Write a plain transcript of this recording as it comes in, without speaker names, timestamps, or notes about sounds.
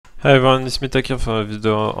Hi everyone, it's Mitak here for a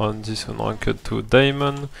video on this Unranked 2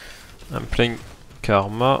 Diamond. I'm playing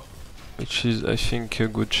Karma, which is I think a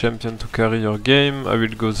good champion to carry your game. I will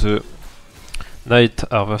go the Night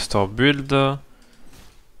Harvester build. Okay,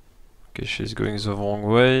 she's going the wrong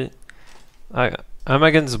way. I'm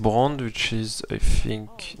against Brand, which is I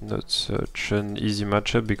think not such an easy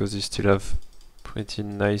matchup because he still have pretty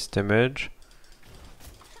nice damage.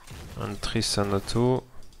 And Tristana too.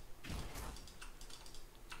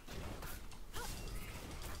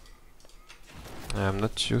 I'm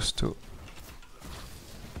not used to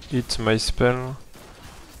hit my spell.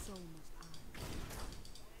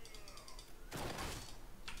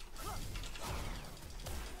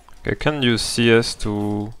 I can use CS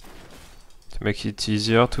to make it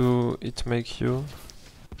easier to hit my Q.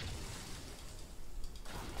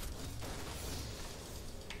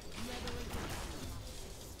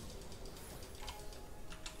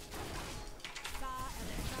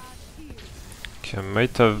 Okay, I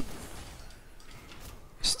might have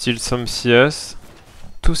still some CS.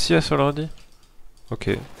 2 CS already?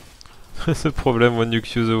 Okay. That's a problem when you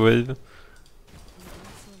Q the wave.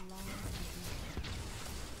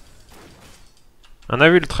 And I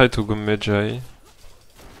will try to go Magi.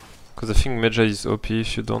 Because I think Magi is OP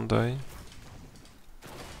if you don't die.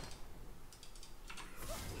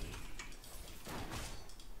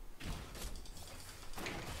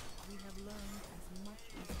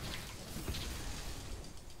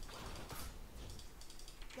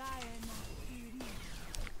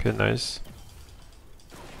 Okay, nice.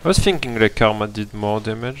 I was thinking like Karma did more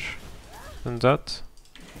damage than that.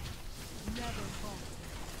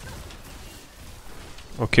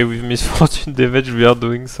 Okay, with misfortune damage we are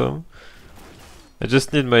doing some. I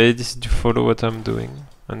just need my ADC to follow what I'm doing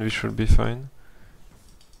and we should be fine.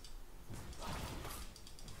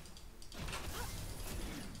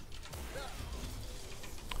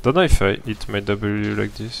 Don't know if I hit my W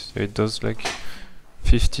like this. Yeah, it does like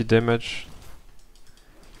 50 damage.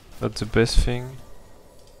 Not the best thing.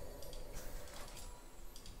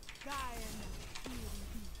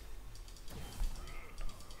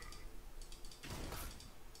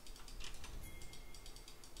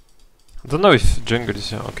 I don't know if jungle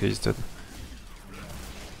is here. Okay, he's dead.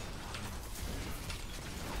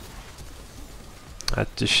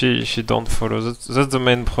 She don't follow. That's the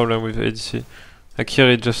main problem with ADC. Like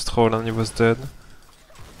here he just rolled and he was dead.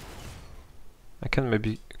 I can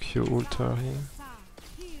maybe Q ult her here.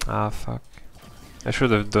 Ah fuck. I should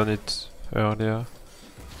have done it earlier.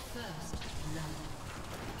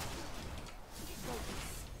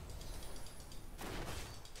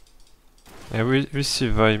 Yeah, we see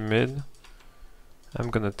Vi mid. I'm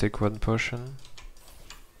gonna take one potion.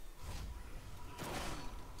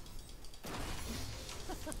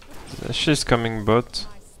 She's coming bot.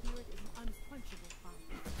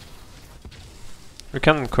 We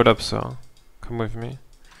can collapse her. Come with me.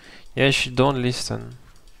 Yeah, she don't listen.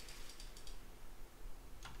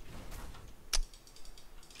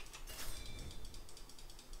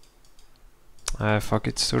 Ah fuck,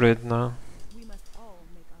 it's too late now.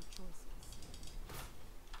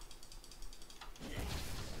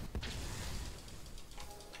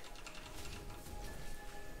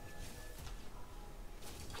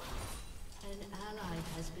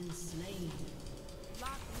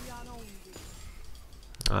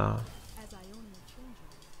 Ah.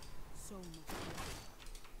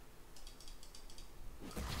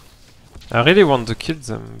 I really want to kill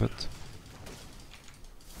them, but...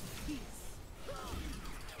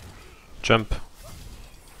 Jump.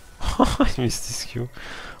 I missed this Q.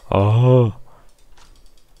 Oh.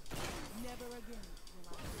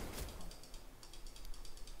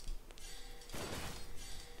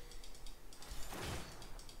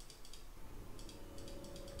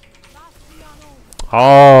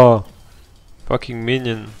 Oh. Fucking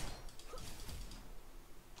minion.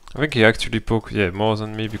 I think he actually poked, yeah, more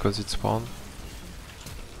than me because it spawned.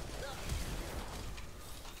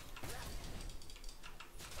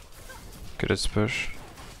 Okay, let's push.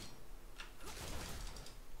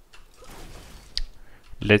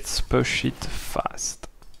 Let's push it fast.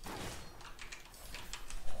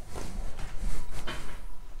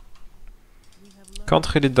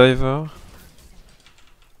 Can't really dive her.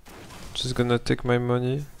 Just gonna take my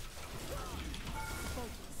money.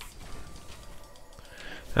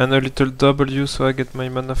 And a little W so I get my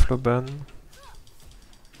mana flow ban.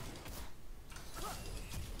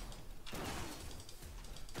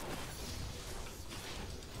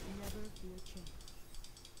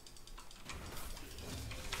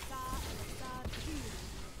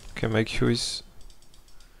 Okay, my Q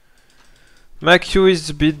is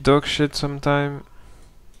a bit dog shit sometime.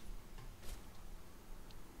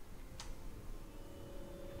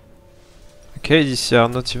 ADC are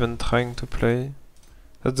not even trying to play.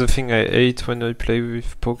 That's the thing I hate when I play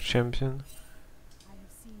with poke champion.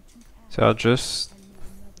 They are just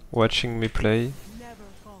watching me play.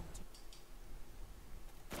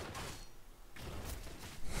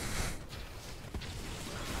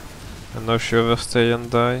 And now she overstay and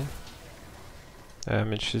die. I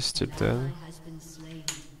mean, she's still dead.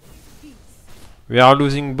 We are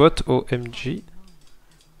losing bot, OMG.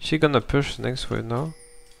 She gonna push next wave now?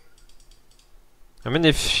 I mean,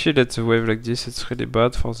 if she lets a wave like this, it's really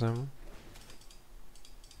bad for them.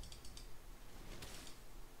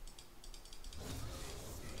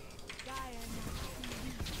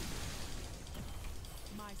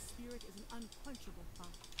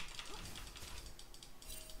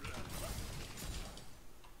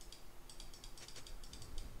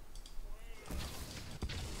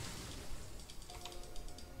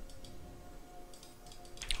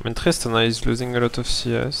 I mean, Tristana is losing a lot of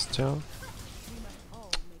CS, yeah.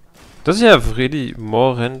 Does he have really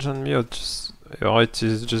more range on me, or it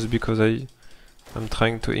is just because I'm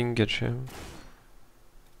trying to engage him?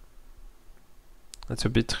 That's a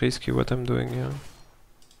bit risky what I'm doing here.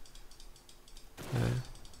 Yeah.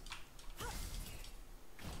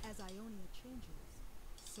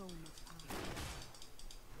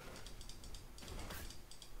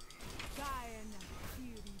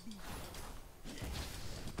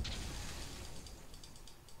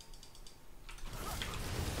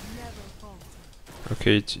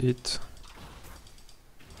 Okay, it's it.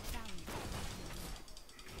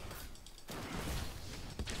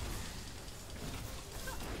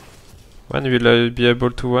 When will I be able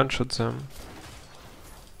to one-shot them?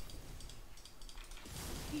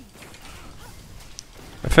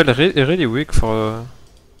 I felt really weak for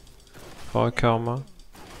a Karma.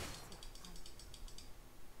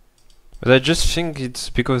 But I just think it's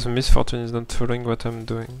because Miss Fortune is not following what I'm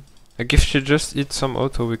doing. Like if she just hit some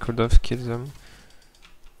auto, we could have killed them.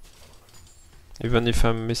 Even if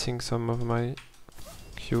I'm missing some of my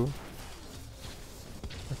Q.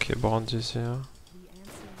 Okay, Brand is here.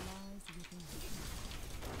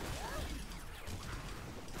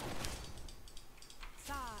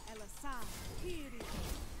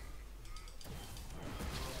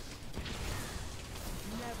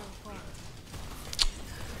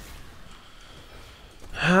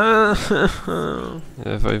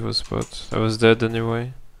 Yeah, 5 was spot. I was dead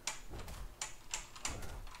anyway.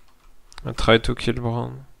 I tried to kill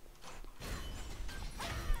Brown.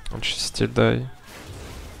 And she still died.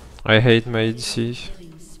 I hate my ADC.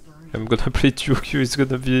 I'm gonna play 2Q, it's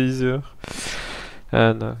gonna be easier.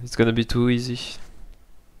 No, it's gonna be too easy.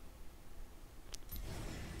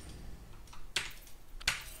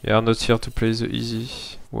 Yeah, I'm not here to play the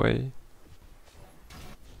easy way,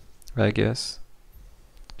 I guess.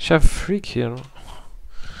 She have 3 kills.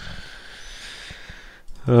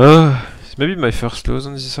 It's maybe my first lose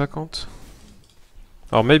on this account.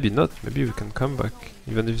 Or maybe not, maybe we can come back,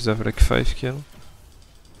 even if they have like 5 kills.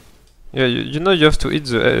 Yeah, you know you have to hit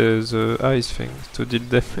the ice thing to deal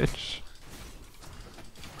damage.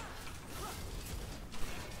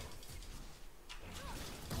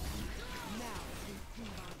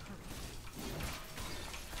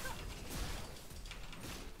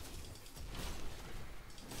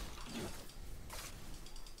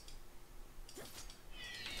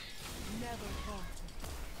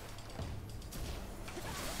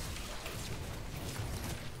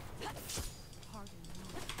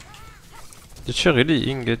 Did she really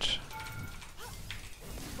engage?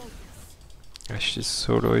 Ah, she's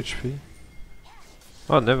so low HP.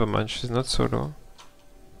 Oh, never mind, she's not so low.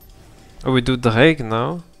 Oh, we do Drake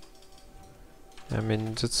now? I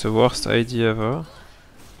mean, that's the worst idea ever.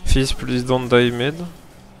 Fizz, please don't die mid.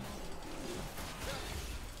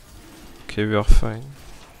 Okay, we are fine.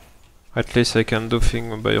 At least I can do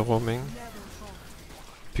things by roaming.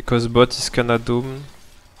 Because bot is kinda doomed.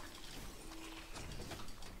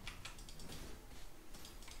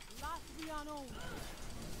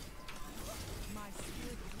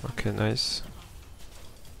 Okay, nice.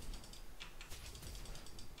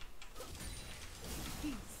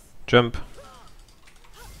 Jump.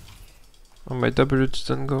 Oh, my W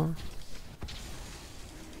didn't go.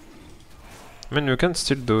 I mean, we can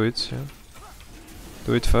still do it, yeah.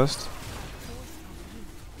 Do it fast.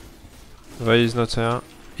 Why is not here?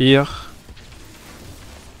 Here.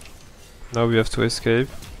 Now we have to escape.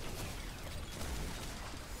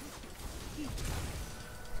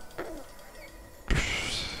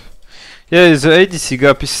 Yeah, the ADC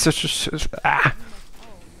gap is such a ah!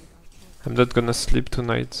 I'm not gonna sleep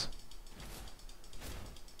tonight.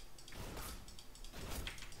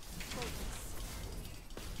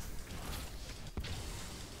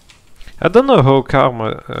 I don't know how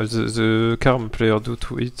Karma, the Karma player do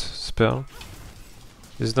to hit spell.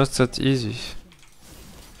 It's not that easy.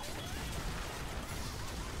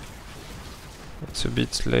 It's a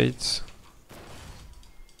bit late.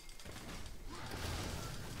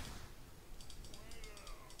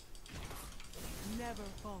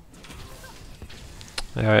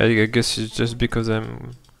 Yeah, I guess it's just because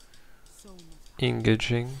I'm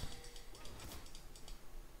engaging.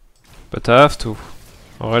 But I have to,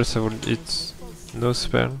 or else I will hit no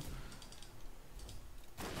spell.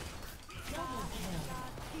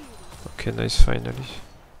 Okay, nice, finally.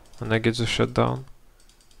 And I get the shutdown.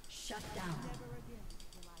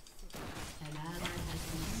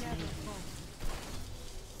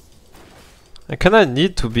 I kinda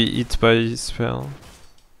need to be hit by spell.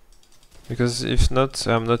 Because if not,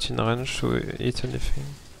 I'm not in range to hit anything.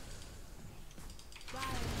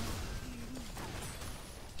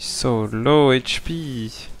 He's so low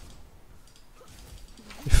HP.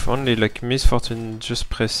 If only like Miss Fortune just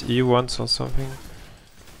press E once or something.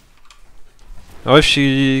 Or if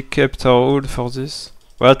she kept her ult for this.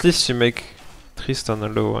 Well, at least she make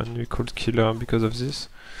Tristan low and we could kill her because of this.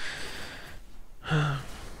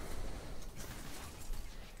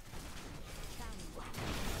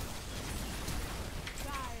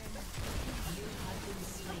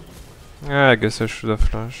 Yeah, I guess I should have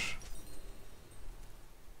flash.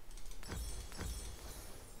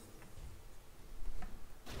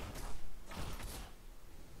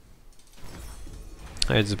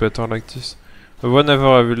 It's better like this. But whenever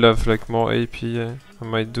I will have like more AP, I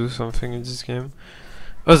might do something in this game.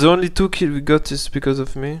 Oh, the only 2 kills we got is because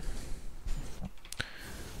of me.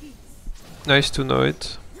 Nice to know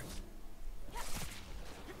it.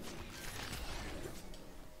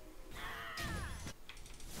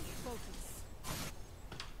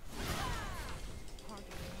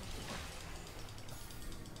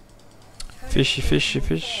 Fishy, fishy,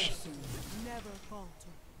 fish.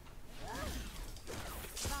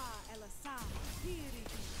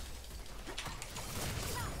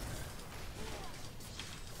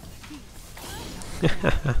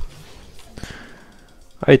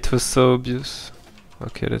 It was so obvious.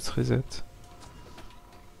 Okay, let's reset.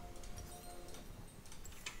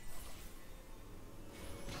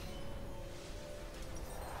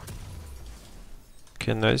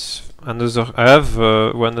 Okay, nice. Another. I have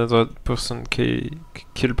 100%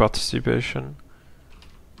 kill participation.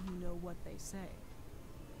 You know what they say.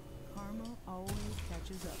 Karma always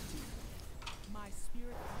catches up to you. My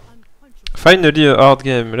spirit is unquenchable. Finally a hard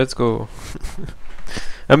game, let's go.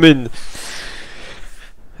 I mean,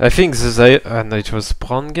 I think the and it was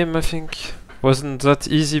Brown game, I think. Wasn't that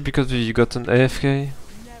easy because we got an AFK?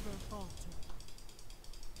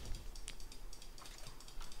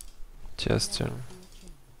 Just still.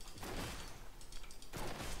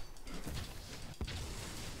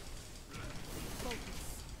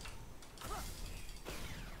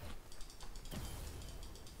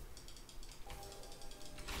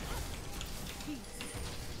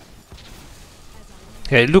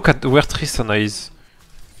 Hey, look at where Tristana is.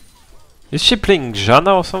 Is she playing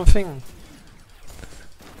Janna or something?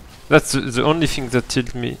 That's the only thing that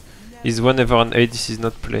tilts me, is whenever an ADC is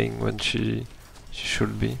not playing when she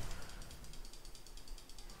should be.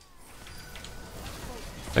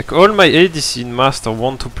 Like all my ADC in Master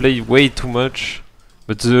want to play way too much,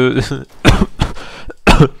 but the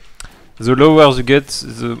the lower you get,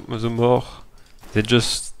 the more they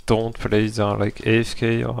just don't play. They're like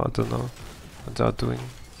AFK or I don't know what they're doing.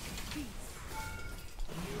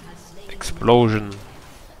 Explosion.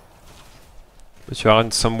 But you are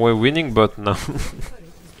in some way winning bot now.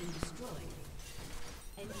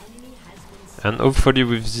 And hopefully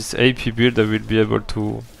with this AP build I will be able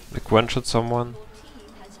to like one-shot someone.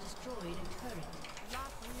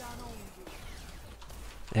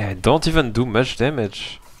 Yeah, I don't even do much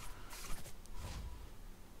damage.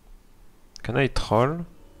 Can I troll?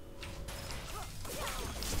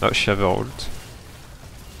 Oh, she have her ult.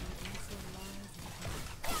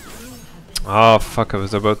 Ah, fuck, I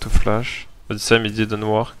was about to flash. But the same, it didn't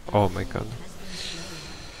work. Oh my god.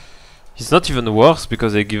 It's not even worse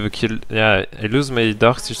because I give a kill. Yeah, I lose my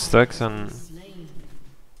Dark Siege stacks and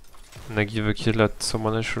I give a kill at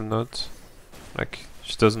someone I should not. Like,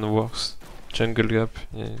 it doesn't work. Jungle gap,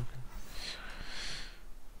 yeah.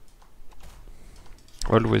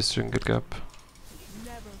 Always jungle gap.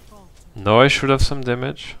 No, I should have some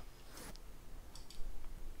damage.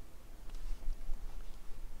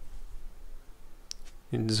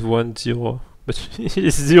 It's 1-0. But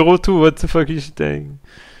it's 0-2, what the fuck is she saying?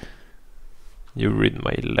 You read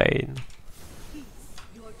my lane.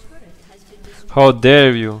 How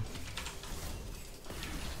dare you?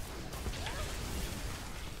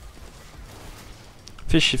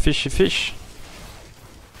 Fishy, fishy, fish.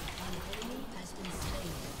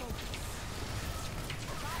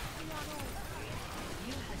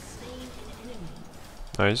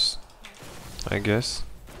 Nice. I guess.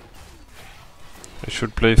 I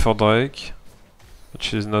should play for Drake. But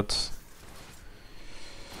she's not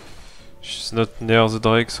near the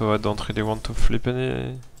Drake, so I don't really want to flip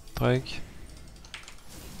any Drake.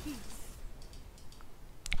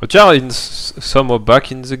 But yeah, somehow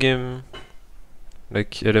back in the game.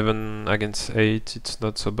 Like 11 against 8, it's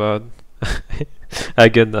not so bad. I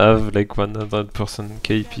can have like 100%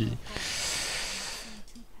 KP.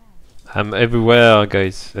 I'm everywhere,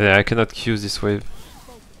 guys. I cannot Q this wave.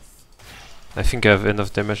 I think I have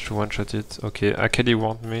enough damage to one-shot it. Okay, Akali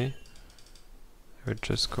want me. I will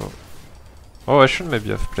just go. Oh, I should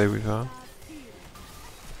maybe have played with her.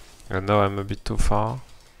 And now I'm a bit too far.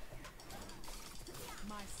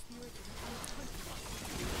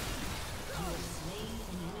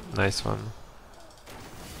 Nice one.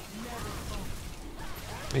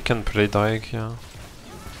 We can play Drake, yeah.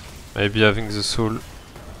 Maybe having the soul.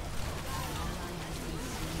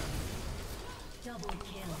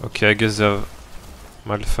 Okay, I guess they have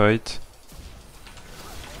Malphite.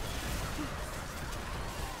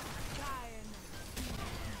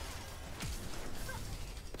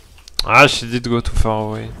 Ah, she did go too far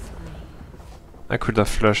away. I could have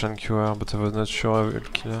flash and Q her, but I was not sure I will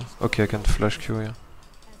kill her. Okay, I can flash Q here.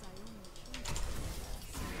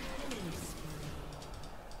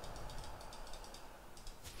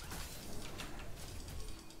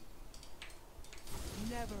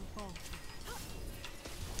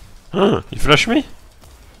 You flash me?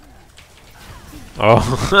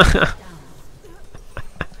 Oh.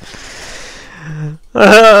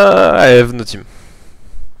 I have no team.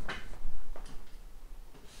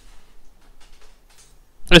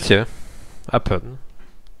 Let's see. Happen.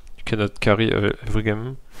 You cannot carry every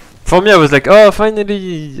game. For me, I was like, oh,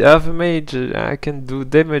 finally, I have a mage. I can do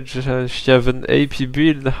damage. She have an AP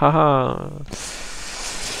build. Haha.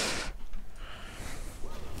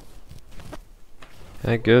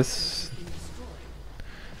 I guess.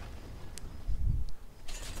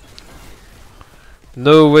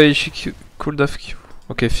 No way she could have Q.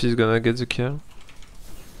 Okay, she's gonna get the kill.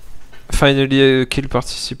 Finally a kill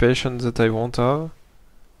participation that I won't have.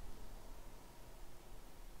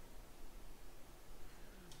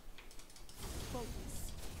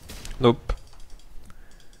 Nope.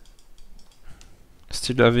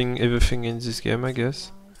 Still having everything in this game, I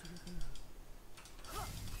guess.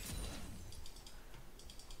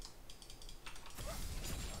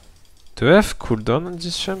 Do I have cooldown on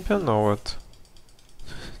this champion or what?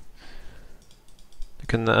 I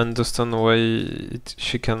can understand why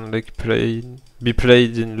she can like be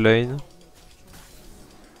played in lane.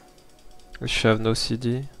 She have no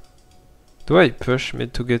CD. Do I push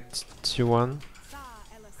mid to get T1?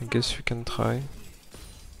 I guess we can try.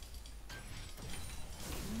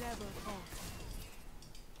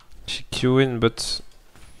 She Q in, but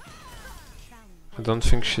I don't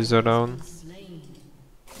think she's alone.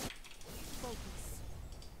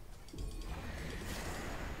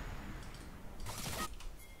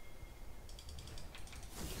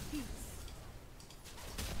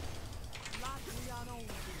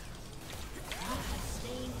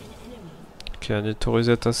 Okay, I need to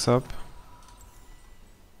reset us up.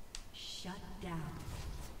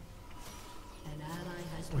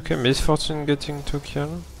 Okay, Miss Fortune getting 2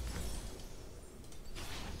 kills.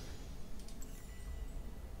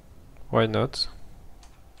 Why not?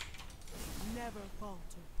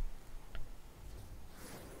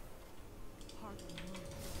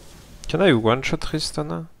 Can I one-shot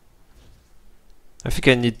Tristana? I think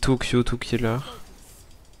I need 2 Q to kill her.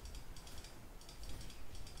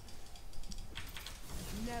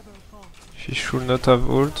 She should not have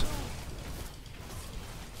ult.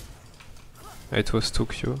 It was 2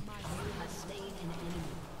 Q.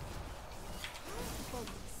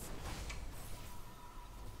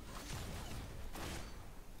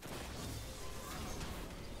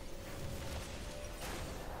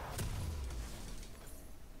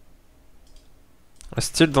 I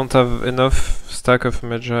still don't have enough stack of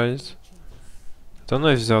Magi's. I don't know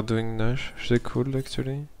if they're doing Nash. They could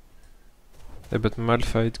actually. Yeah, but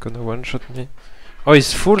Malphite gonna one-shot me. Oh,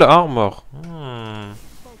 he's full armor.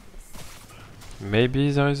 Maybe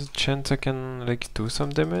there is a chance I can like do some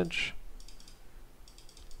damage.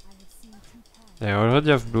 Yeah, I already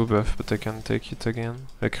have blue buff, but I can take it again.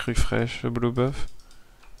 Like refresh the blue buff.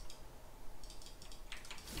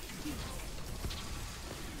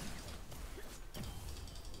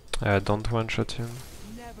 I don't one-shot him.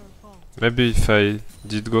 Maybe if I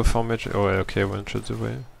did go for mage. Oh, okay, one-shot the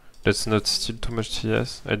wave. Let's not steal too much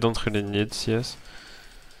CS. I don't really need CS.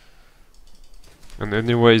 And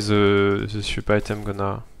anyway, the super item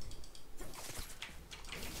gonna...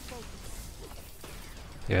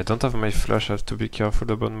 Yeah, I don't have my flash, I have to be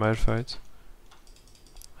careful about my fight.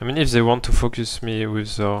 I mean, if they want to focus me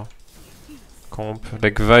with their comp,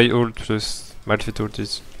 like Vi ult plus Malphite ult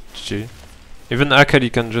is GG. Even Akali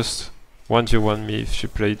can just 1v1 me if she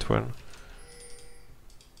play it well.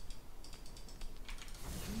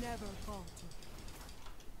 Never falter.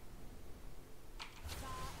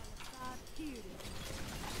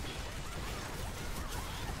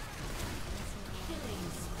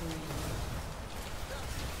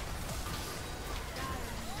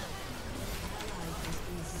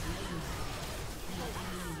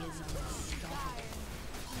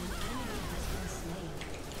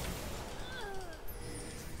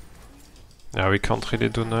 Yeah, we can't really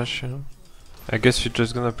do Nash here. I guess we're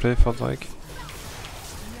just gonna play for Drake.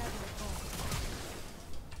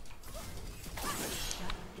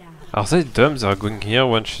 Are they dumb? They're going here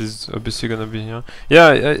when she's obviously gonna be here.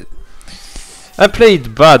 Yeah, I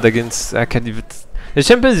played bad against Akali, but the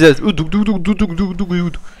champion is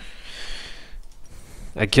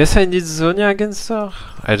I guess I need Zonia against her?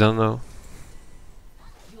 I don't know.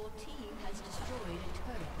 Your team has destroyed a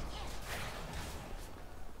turret.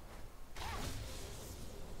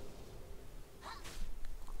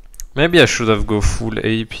 Maybe I should have go full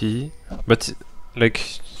AP, but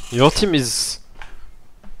like your team is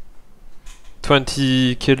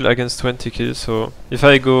 20 kill against 20 kills, so if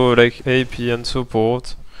I go like AP and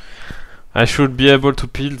support, I should be able to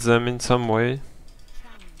peel them in some way.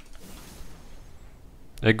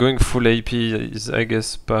 Like going full AP is, I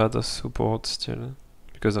guess, bad as support still,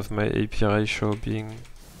 because of my AP ratio being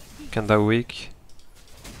kinda weak,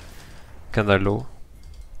 kinda low.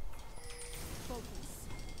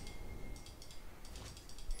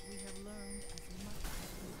 We have learned as much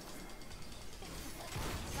as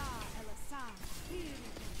we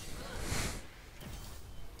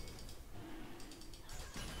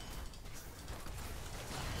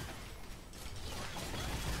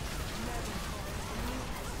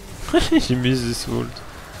He missed this ult.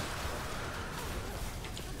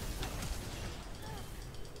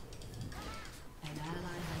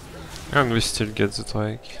 And we still get the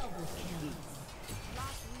Drake.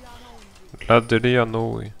 Ladelia, no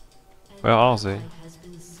way. Where are they? Has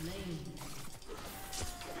been slain.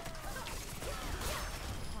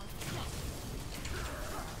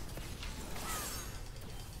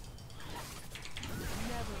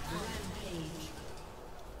 Rampage.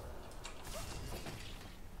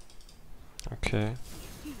 Okay.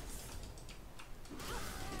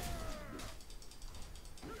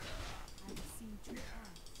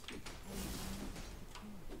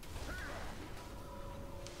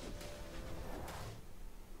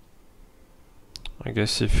 I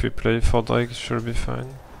guess if we play for Drake, it should be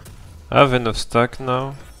fine. I have enough stack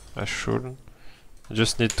now. I should. I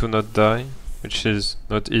just need to not die, which is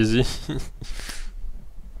not easy.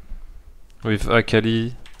 With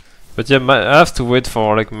Akali. But yeah, I have to wait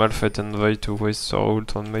for like Malphite and Vi to waste their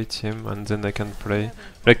ult on my team, and then I can play.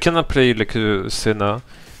 Like, can I play like a Senna?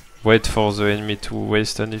 Wait for the enemy to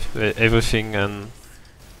waste everything and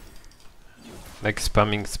like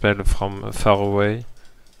spamming spell from far away.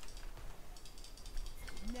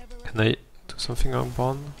 Can I do something on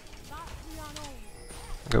Bond?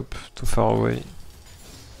 Nope, too far away.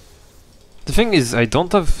 The thing is, I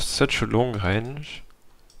don't have such a long range.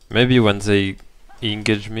 Maybe when they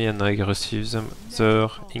engage me and I receive them, their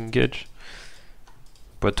engage.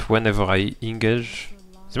 But whenever I engage,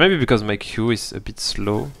 it's maybe because my Q is a bit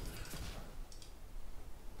slow.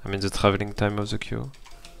 I mean the traveling time of the Q.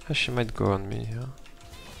 Ah, she might go on me here.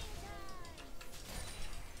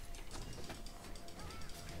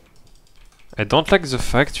 I don't like the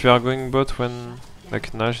fact we are going bot when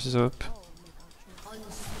like Nash is up.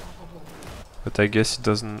 But I guess it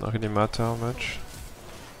doesn't really matter much.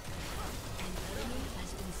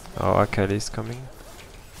 Oh, Akali is coming.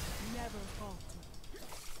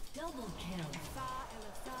 Double kill.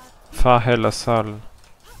 Fahel Asal. An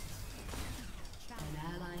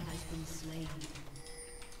ally has been slain.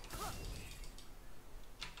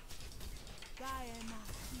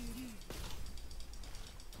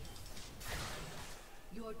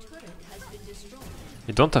 Your turret has been destroyed.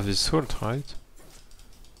 You don't have his ult, right?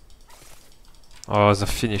 Oh, they're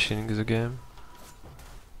finishing the game.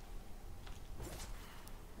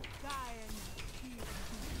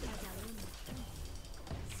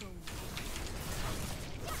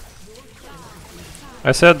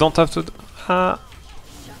 I said I don't have to.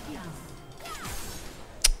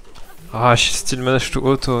 Ah, she still managed to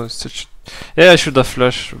auto. Yeah, I should have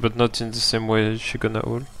flashed, but not in the same way she gonna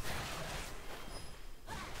ult.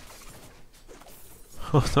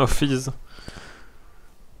 Oh no, Fizz.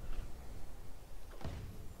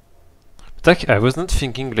 But I was not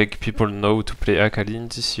thinking like people know to play Akali in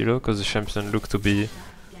this elo, cause the champion look to be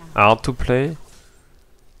hard to play.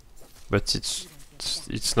 But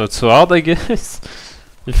it's not so hard, I guess.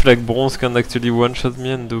 If like Bronze can actually one-shot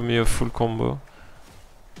me and do me a full combo.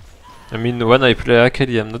 I mean, when I play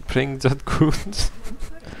Akali, I'm not playing that good.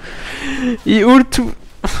 He ult to...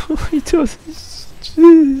 it was...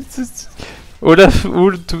 Jesus. Olaf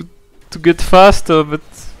ult to get faster, but...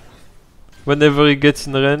 whenever he gets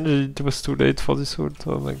in range, it was too late for this ult.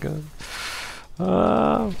 Oh my god.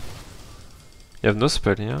 Ah. You have no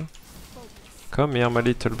spell here. Come here, my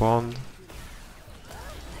little brand.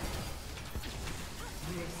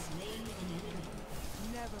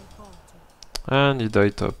 And he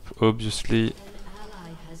died top. Obviously,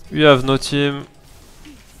 we have no team.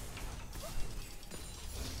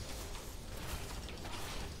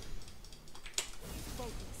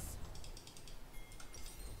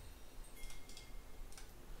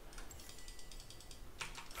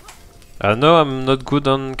 I know I'm not good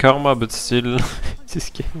on Karma, but still,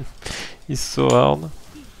 this game is so hard.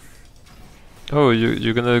 Oh,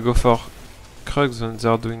 you're gonna go for Krugs when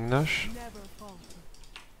they're doing Nash?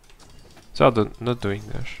 They're not doing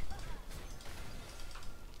Nash.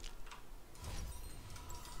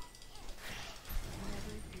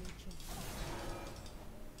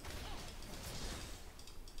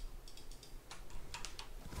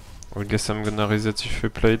 I guess I'm gonna reset if we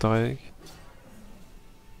play Drake.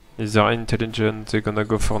 If they're intelligent, they're gonna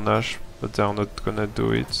go for Nash, but they're not gonna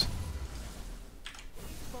do it.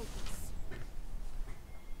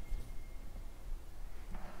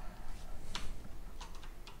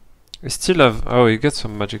 We still have... oh, we get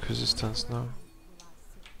some magic resistance now.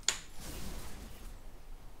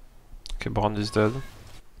 Okay, Brand is dead.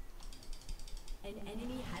 An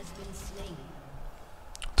enemy has been slain.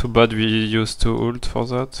 Too bad we used to ult for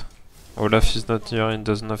that. Olaf is not here and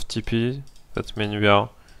doesn't have TP. That means we are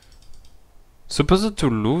supposed to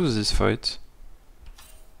lose this fight.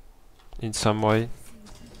 In some way.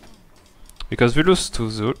 Because we lose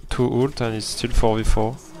two ult and it's still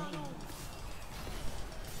 4v4.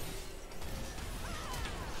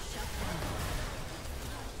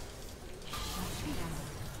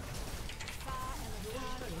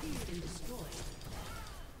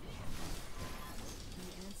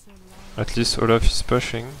 At least Olaf is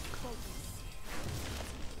pushing.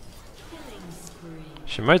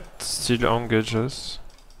 She might still engage us.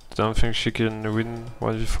 Don't think she can win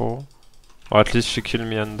 1v4. Or at least she kill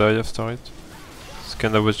me and die after it. It's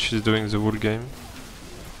kinda what she's doing the whole game.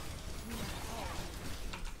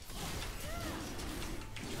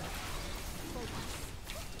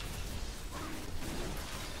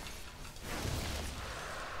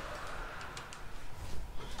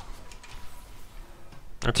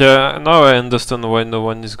 But yeah, now I understand why no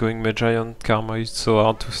one is going Magi on Karma. It's so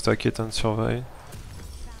hard to stack it and survive.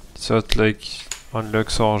 It's not like on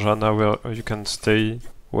Lux or Janna where you can stay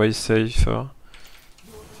way safer.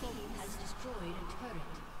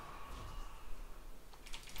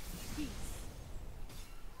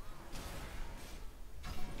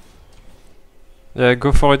 Yeah,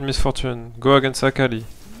 go for it, Misfortune. Go against Akali.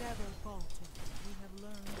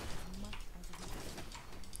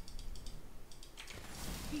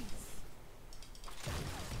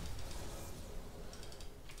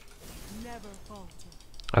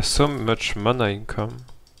 I have so much mana income.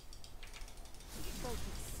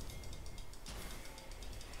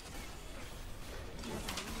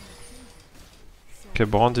 Okay,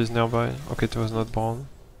 Brand is nearby. Okay, it was not Brand.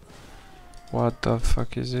 What the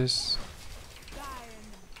fuck is this?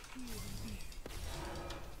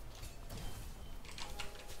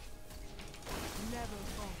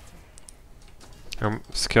 I'm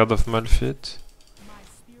scared of Malphite.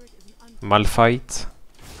 Malphite.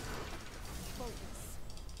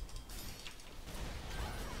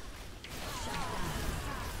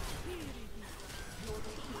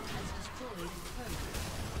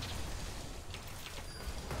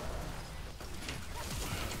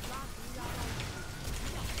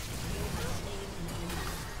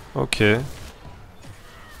 Okay.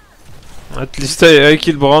 At least I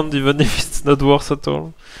kill Brand even if it's not worth at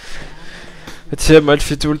all. But yeah,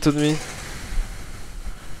 Malphite ulted me.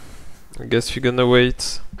 I guess we're gonna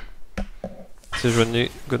wait.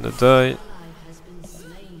 Sejuani gonna die.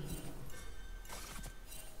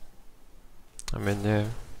 I mean, yeah.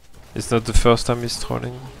 It's not the first time he's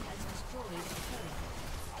trolling.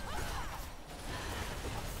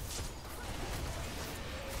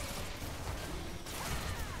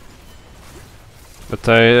 But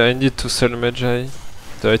I need to sell Magi.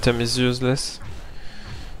 The item is useless.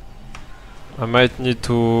 I might need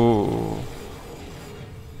to...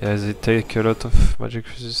 Yeah, they take a lot of magic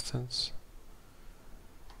resistance.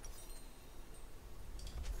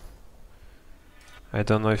 I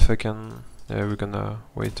don't know if I can... Yeah, we're gonna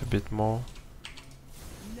wait a bit more.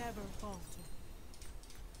 Never falter.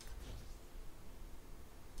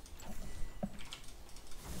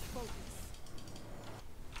 Focus.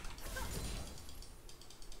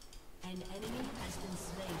 An enemy has been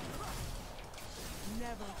slain.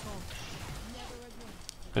 Never falter. Never again.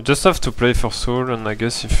 I just have to play for soul, and I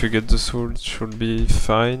guess if we get the soul it should be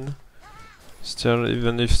fine. Still,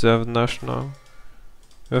 even if they have Nash now.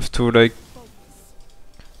 We have to like Focus.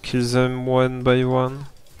 kill them one by one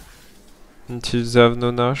until they have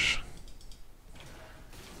no Nash.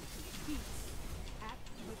 Peace. Act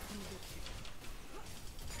with conviction.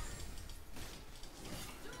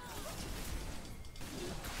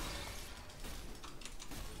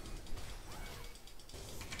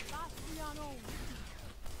 Bastiano.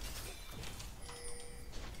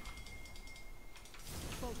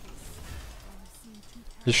 Focus. I seem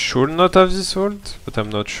to He should not have this ult, but I'm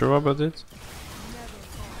not sure about it. never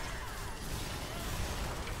falter.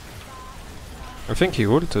 I think he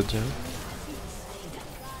ulted, yeah.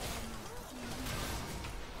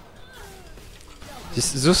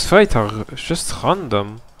 Those fights are just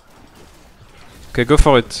random. Okay, go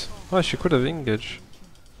for it. Oh, she could have engaged.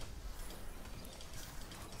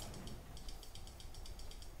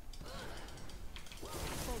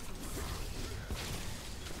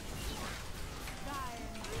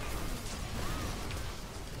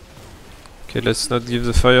 Okay, let's not give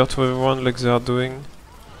the fire to everyone like they are doing.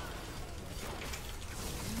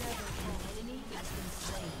 An enemy has been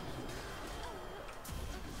slain.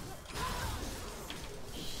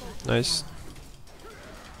 Nice.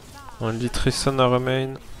 Only Tristana remain.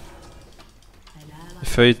 An ally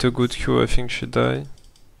If I hit a good Q, I think she die.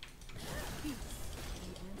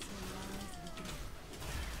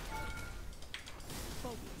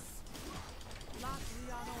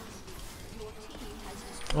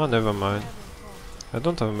 Oh, never mind. I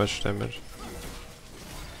don't have much damage.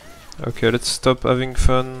 Okay, let's stop having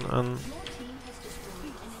fun and...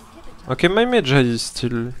 Okay, my Magi is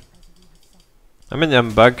still... I mean,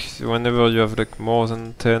 I'm back. Whenever you have like more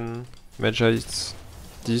than 10 Magi, it's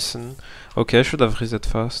decent. Okay, I should have reset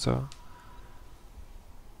faster.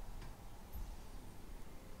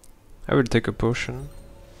 I will take a potion.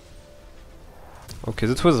 Okay,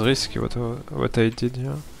 that was risky what I did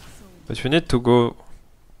here. But we need to go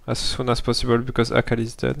as soon as possible because Akali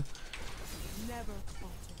is dead. Never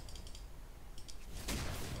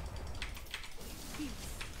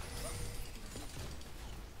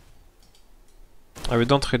falter. We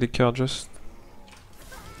don't really care, just...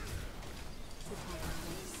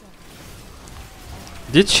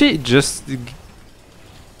 Did she just...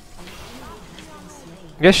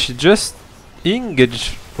 Yeah, she just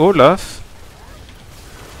engaged Olaf.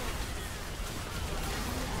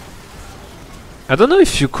 I don't know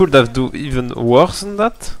if you could have do even worse than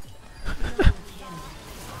that. An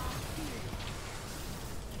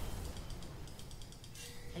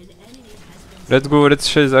enemy has been Let's go, let's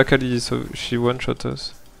chase Akali so she one-shot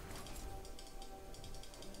us.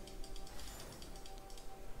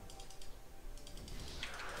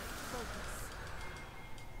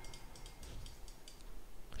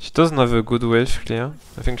 She doesn't have a good wave clear.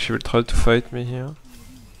 I think she will try to fight me here.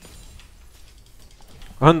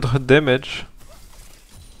 100 damage.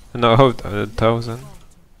 No, 1,000.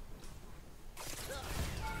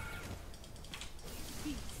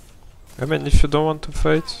 I mean, if you don't want to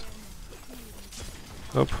fight,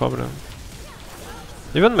 no problem.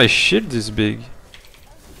 Even my shield is big.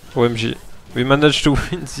 OMG. We managed to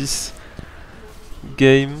win this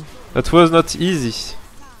game. That was not easy.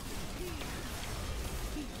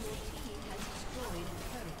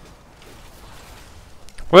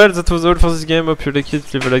 Well, that was all for this game. Hope you like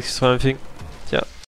it. Leave a like, subscribe, anything.